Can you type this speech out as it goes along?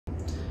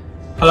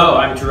Hello,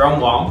 I'm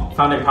Jerome Wong,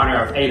 founding partner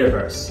of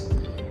Adaverse.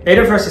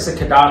 Adaverse is a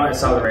Cardano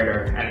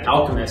accelerator and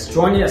alchemist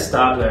jointly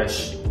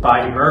established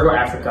by Emergo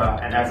Africa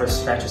and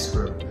Everest Ventures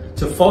Group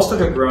to foster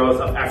the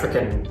growth of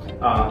African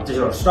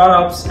digital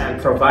startups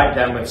and provide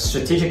them with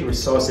strategic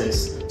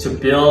resources to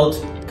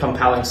build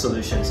compelling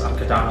solutions on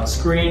Cardano's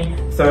green,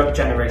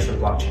 third-generation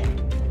blockchain.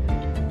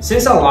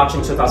 Since our launch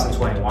in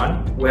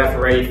 2021, we have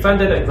already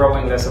funded a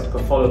growing list of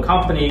portfolio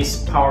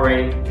companies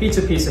powering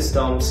P2P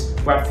systems,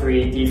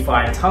 Web3,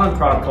 Defi, talent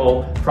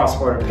protocol,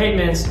 cross-border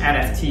payments,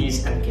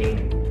 NFTs, and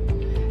gaming.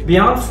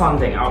 Beyond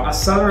funding, our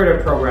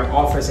accelerator program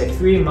offers a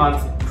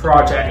 3-month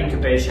project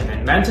incubation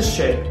and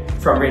mentorship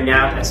from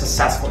renowned and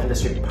successful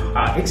industry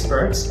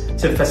experts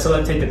to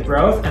facilitate the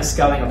growth and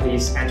scaling of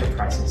these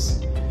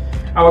enterprises.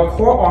 Our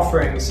core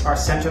offerings are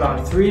centered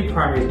on 3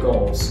 primary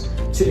goals: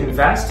 to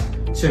invest,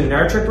 to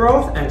nurture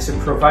growth, and to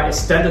provide a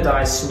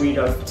standardized suite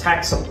of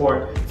tech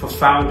support for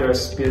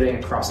founders building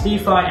across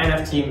DeFi,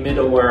 NFT,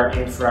 middleware,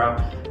 infra,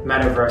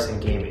 metaverse,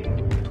 and gaming.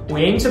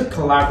 We aim to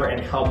collaborate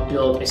and help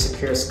build a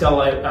secure,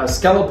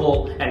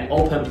 scalable, and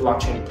open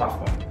blockchain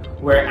platform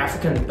where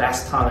African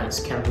best talents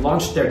can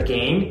launch their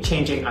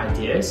game-changing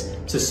ideas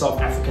to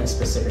solve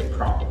African-specific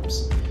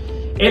problems.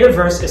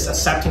 Adaverse is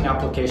accepting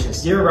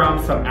applications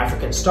year-round from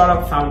African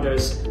startup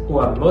founders who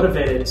are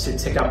motivated to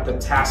take up the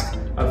task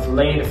of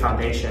laying the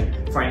foundation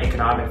for an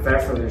economic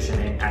revolution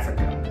in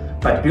Africa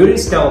by building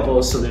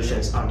scalable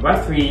solutions on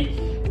Web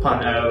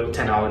 3.0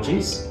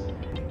 technologies.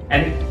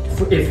 And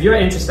if you're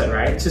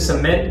interested, to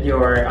submit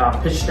your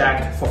pitch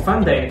deck for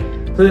funding,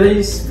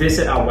 please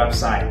visit our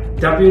website,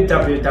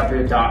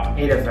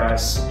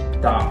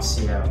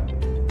 www.adaverse.co.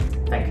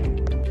 Thank you.